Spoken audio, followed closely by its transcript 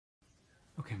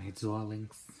Okay, my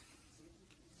darlings,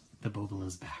 the bubble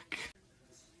is back.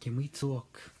 Can we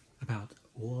talk about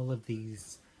all of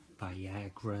these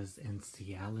Viagras and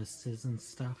Cialises and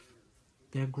stuff?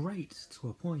 They're great to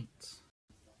a point.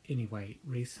 Anyway,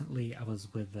 recently I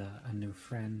was with a new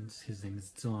friend. His name is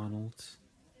Donald.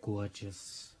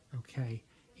 Gorgeous. Okay,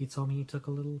 he told me he took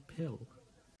a little pill.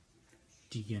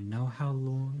 Do you know how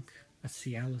long a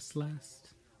Cialis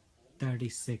lasts?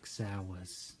 36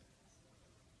 hours.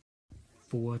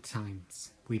 4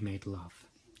 times we made love.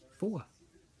 4.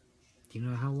 Do you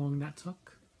know how long that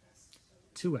took?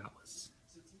 2 hours.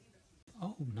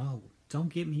 Oh no, don't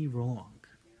get me wrong.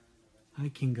 I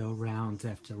can go round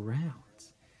after round.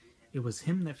 It was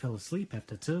him that fell asleep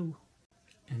after 2.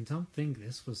 And don't think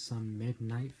this was some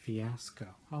midnight fiasco.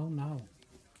 Oh no.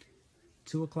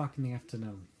 2 o'clock in the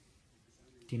afternoon.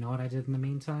 Do you know what I did in the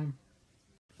meantime?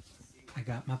 I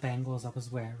got my bangles I was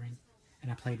wearing,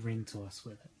 and I played ring toss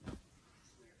with it.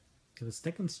 It was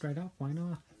sticking straight up, why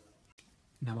not?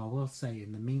 Now I will say,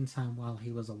 in the meantime while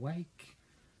he was awake,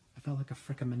 I felt like a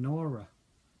frickin' menorah.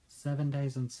 7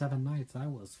 days and 7 nights I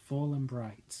was full and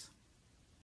bright.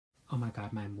 Oh my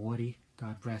god, my Morty,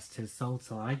 God rest his soul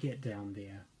till I get down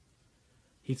there.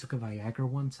 He took a Viagra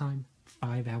one time.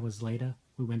 5 hours later,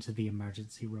 we went to the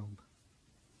emergency room.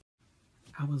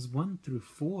 Hours 1 through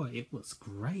 4, it was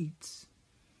great.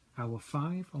 Hour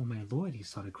 5, oh my lord, he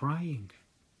started crying.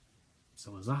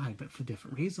 So was I, but for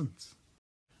different reasons.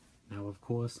 Now, of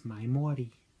course, my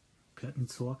Morty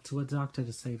couldn't talk to a doctor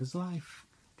to save his life.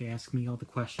 They asked me all the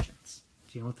questions.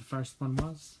 Do you know what the first one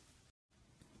was?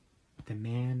 The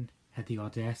man had the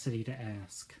audacity to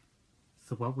ask,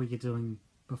 "So what were you doing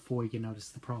before you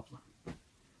noticed the problem?"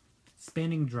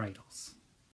 Spinning dreidels.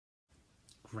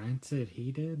 Granted,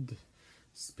 he did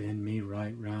spin me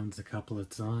right round a couple of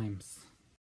times.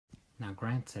 Now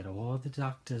granted, all the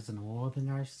doctors and all the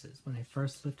nurses, when they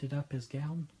first lifted up his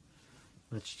gown,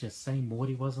 let's just say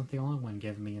Morty wasn't the only one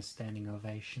giving me a standing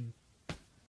ovation.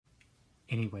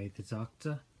 Anyway, the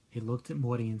doctor, he looked at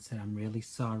Morty and said, "I'm really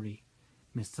sorry,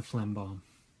 Mr. Flimbaum,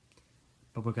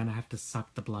 but we're gonna have to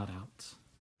suck the blood out."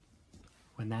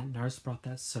 When that nurse brought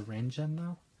that syringe in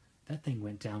though, that thing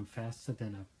went down faster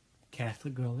than a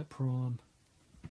Catholic girl at prom.